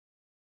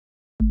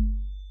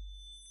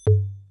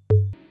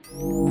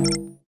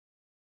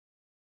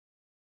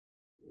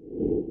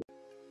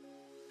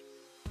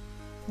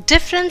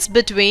Difference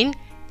between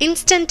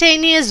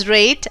instantaneous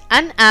rate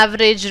and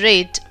average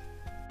rate.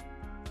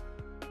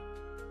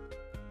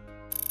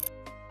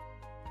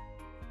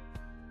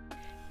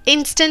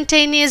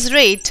 Instantaneous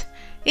rate.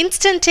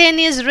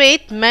 Instantaneous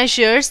rate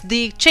measures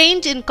the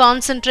change in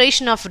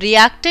concentration of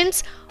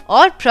reactants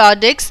or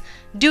products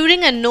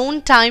during a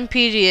known time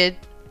period.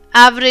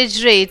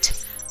 Average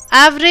rate.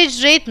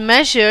 Average rate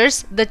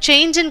measures the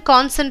change in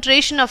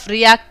concentration of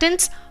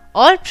reactants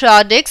or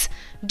products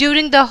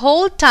during the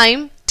whole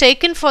time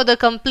taken for the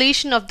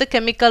completion of the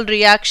chemical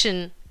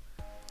reaction.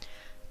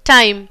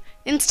 Time.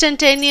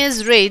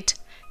 Instantaneous rate.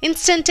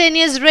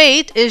 Instantaneous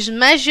rate is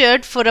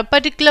measured for a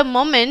particular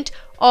moment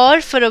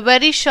or for a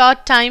very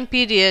short time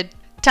period.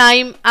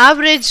 Time.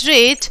 Average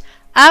rate.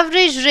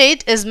 Average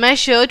rate is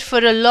measured for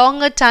a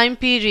longer time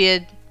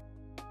period.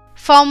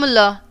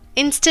 Formula.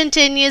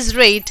 Instantaneous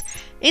rate.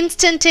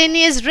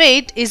 Instantaneous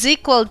rate is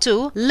equal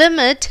to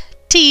limit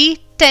T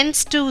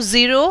tends to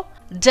 0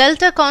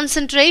 delta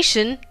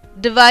concentration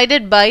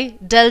divided by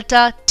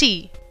delta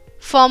T.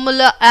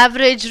 Formula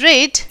average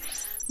rate.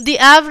 The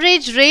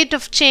average rate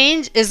of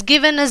change is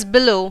given as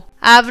below.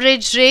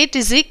 Average rate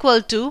is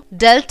equal to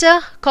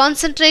delta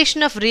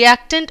concentration of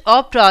reactant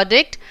or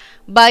product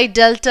by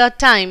delta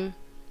time.